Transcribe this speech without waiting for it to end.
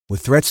With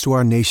threats to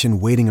our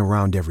nation waiting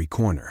around every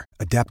corner,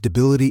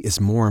 adaptability is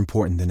more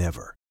important than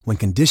ever. When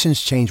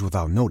conditions change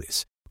without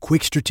notice,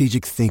 quick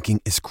strategic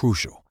thinking is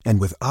crucial.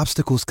 And with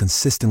obstacles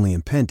consistently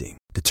impending,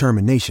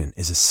 determination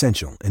is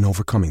essential in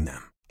overcoming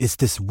them. It's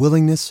this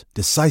willingness,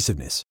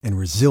 decisiveness, and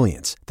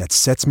resilience that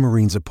sets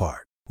Marines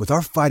apart. With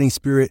our fighting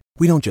spirit,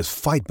 we don't just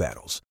fight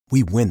battles,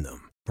 we win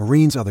them.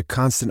 Marines are the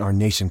constant our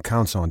nation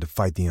counts on to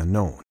fight the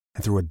unknown.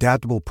 And through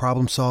adaptable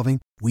problem solving,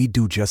 we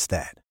do just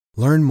that.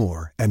 Learn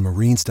more at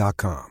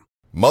marines.com.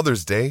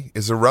 Mother's Day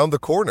is around the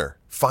corner.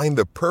 Find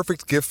the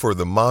perfect gift for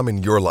the mom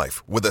in your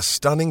life with a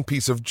stunning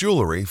piece of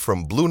jewelry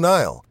from Blue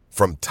Nile.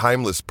 From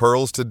timeless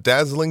pearls to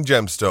dazzling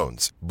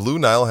gemstones, Blue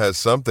Nile has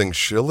something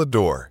she'll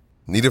adore.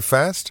 Need it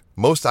fast?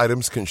 Most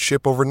items can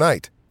ship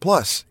overnight.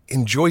 Plus,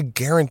 enjoy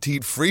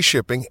guaranteed free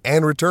shipping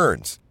and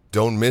returns.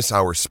 Don't miss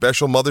our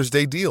special Mother's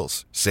Day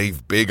deals.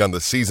 Save big on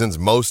the season's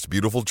most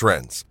beautiful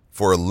trends.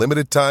 For a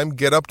limited time,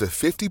 get up to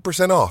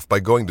 50% off by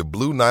going to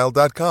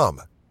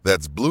BlueNile.com.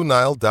 That's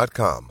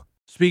BlueNile.com.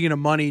 Speaking of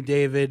money,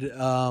 David,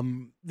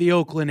 the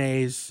Oakland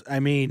A's, I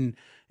mean,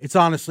 it's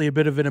honestly a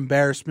bit of an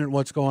embarrassment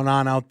what's going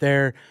on out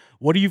there.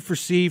 What do you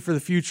foresee for the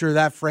future of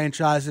that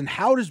franchise, and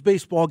how does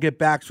baseball get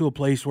back to a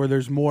place where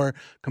there's more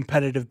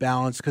competitive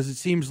balance? Because it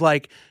seems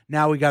like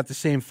now we got the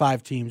same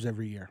 5 teams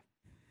every year.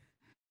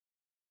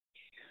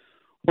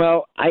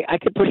 Well, I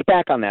could push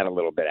back on that a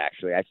little bit,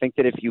 actually. I think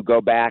that if you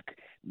go back,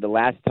 the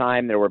last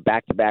time there were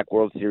back-to-back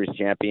World Series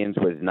champions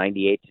was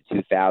 98 to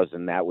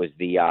 2000. That was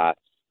the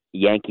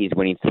Yankees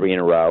winning 3 in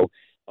a row.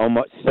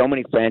 Almost so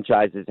many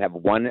franchises have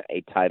won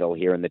a title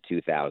here in the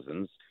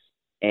 2000s.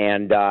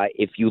 And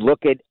if you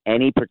look at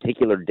any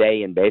particular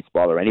day in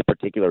baseball or any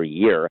particular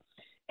year,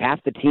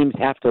 half the teams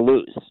have to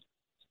lose.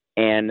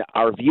 And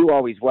our view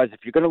always was,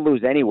 if you're going to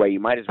lose anyway, you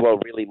might as well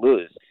really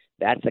lose.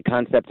 That's a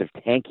concept of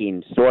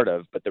tanking, sort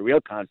of. But the real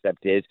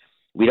concept is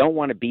we don't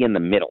want to be in the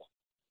middle.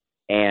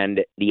 And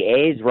the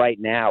A's right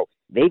now,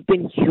 they've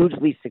been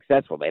hugely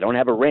successful. They don't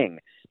have a ring,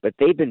 but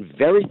they've been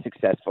very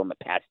successful in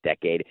the past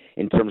decade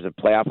in terms of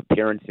playoff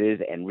appearances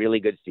and really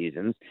good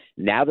seasons.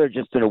 Now they're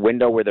just in a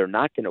window where they're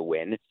not going to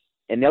win,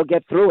 and they'll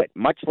get through it.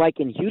 Much like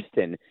in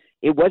Houston,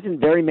 it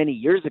wasn't very many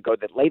years ago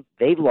that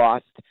they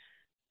lost,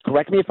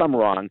 correct me if I'm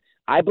wrong,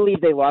 I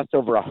believe they lost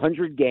over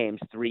 100 games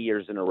 3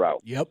 years in a row.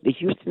 Yep. The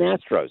Houston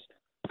Astros,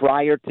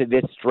 prior to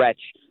this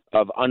stretch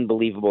of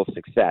unbelievable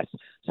success.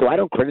 So I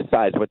don't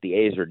criticize what the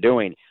A's are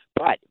doing,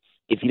 but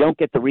if you don't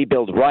get the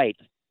rebuild right,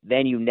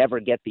 then you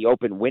never get the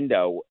open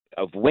window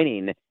of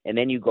winning, and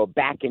then you go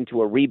back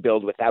into a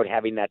rebuild without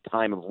having that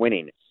time of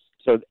winning.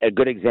 So a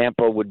good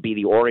example would be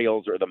the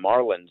Orioles or the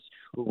Marlins,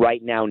 who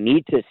right now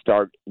need to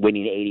start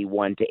winning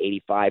 81 to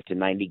 85 to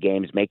 90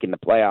 games, making the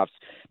playoffs,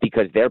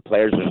 because their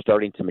players are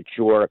starting to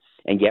mature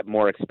and get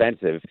more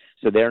expensive.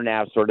 So they're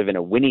now sort of in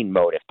a winning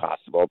mode if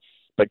possible.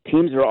 But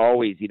teams are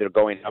always either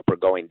going up or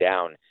going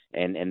down,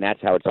 and that's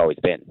how it's always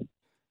been.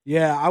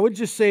 Yeah, I would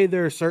just say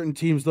there are certain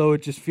teams, though,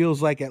 it just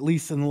feels like, at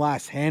least in the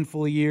last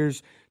handful of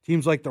years,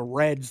 teams like the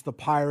Reds, the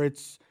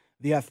Pirates,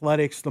 the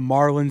Athletics, the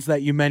Marlins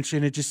that you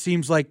mentioned, it just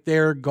seems like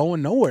they're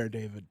going nowhere,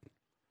 David.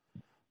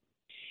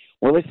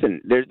 Well,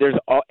 listen, there's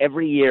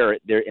every year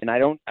there, and I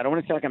don't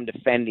want to sound like I'm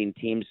defending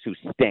teams who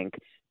stink,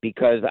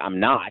 because I'm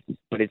not,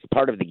 but it's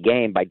part of the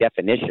game by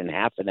definition.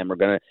 Half of them are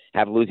going to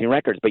have losing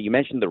records. But you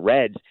mentioned the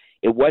Reds.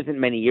 It wasn't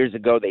many years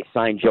ago they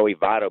signed Joey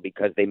Votto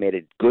because they made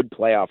a good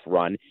playoff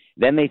run.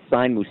 Then they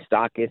signed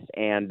Moustakas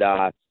and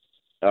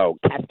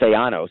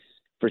Castellanos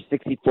for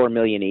 $64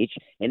 million each,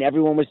 and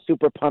everyone was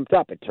super pumped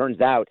up. It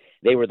turns out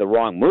they were the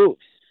wrong moves.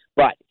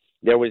 But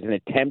there was an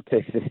attempt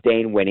to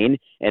sustain winning,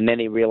 and then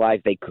they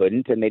realized they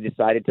couldn't, and they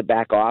decided to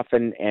back off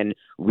and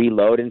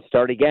reload and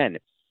start again.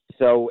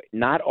 So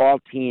not all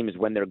teams,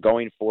 when they're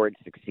going for it,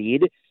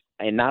 succeed,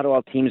 and not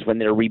all teams, when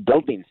they're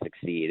rebuilding,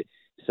 succeed.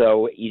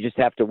 So you just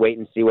have to wait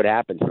and see what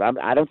happens. But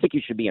I don't think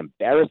you should be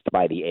embarrassed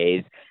by the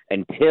A's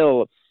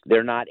until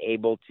they're not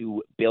able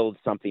to build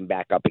something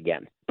back up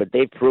again. But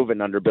they've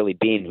proven under Billy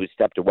Beane, who's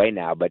stepped away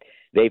now, but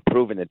they've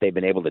proven that they've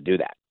been able to do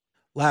that.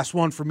 Last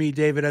one for me,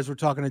 David, as we're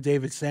talking to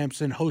David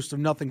Sampson, host of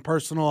Nothing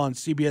Personal on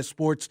CBS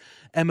Sports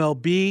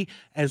MLB,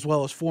 as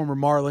well as former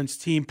Marlins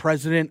team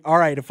president. All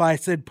right, if I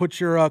said put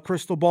your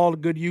crystal ball to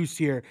good use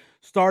here,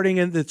 starting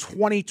in the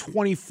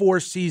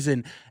 2024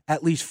 season,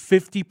 at least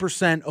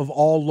 50% of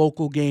all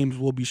local games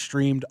will be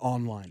streamed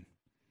online.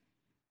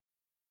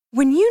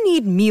 When you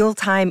need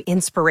mealtime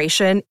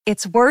inspiration,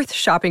 it's worth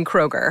shopping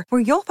Kroger, where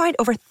you'll find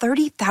over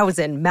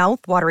 30,000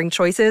 mouth-watering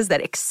choices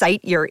that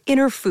excite your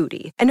inner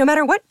foodie. And no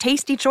matter what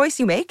tasty choice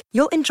you make,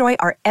 you'll enjoy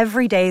our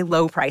everyday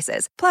low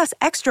prices, plus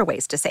extra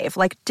ways to save,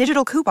 like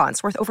digital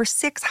coupons worth over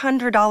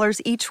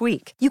 $600 each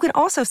week. You can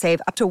also save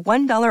up to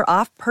 $1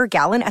 off per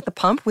gallon at the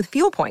pump with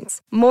fuel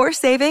points. More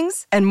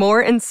savings and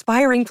more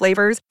inspiring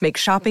flavors make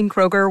shopping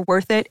Kroger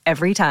worth it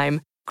every time.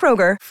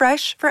 Kroger,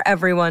 fresh for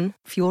everyone.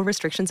 Fuel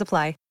restrictions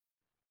apply.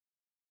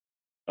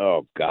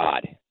 Oh,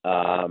 God.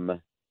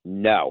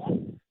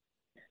 No.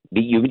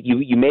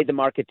 You made the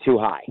market too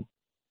high.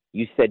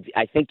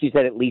 I think you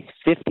said at least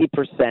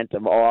 50%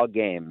 of all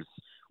games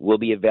will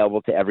be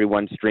available to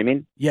everyone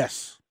streaming?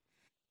 Yes.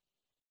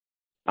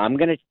 I'm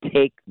going to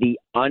take the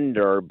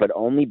under, but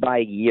only by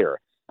a year.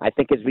 I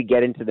think as we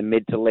get into the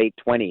mid to late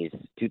 2020s,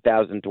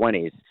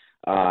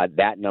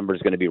 that number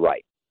is going to be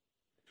right.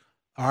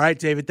 All right,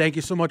 David, thank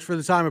you so much for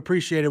the time.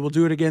 Appreciate it. We'll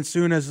do it again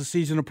soon as the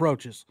season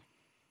approaches.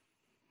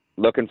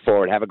 Looking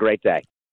forward. Have a great day.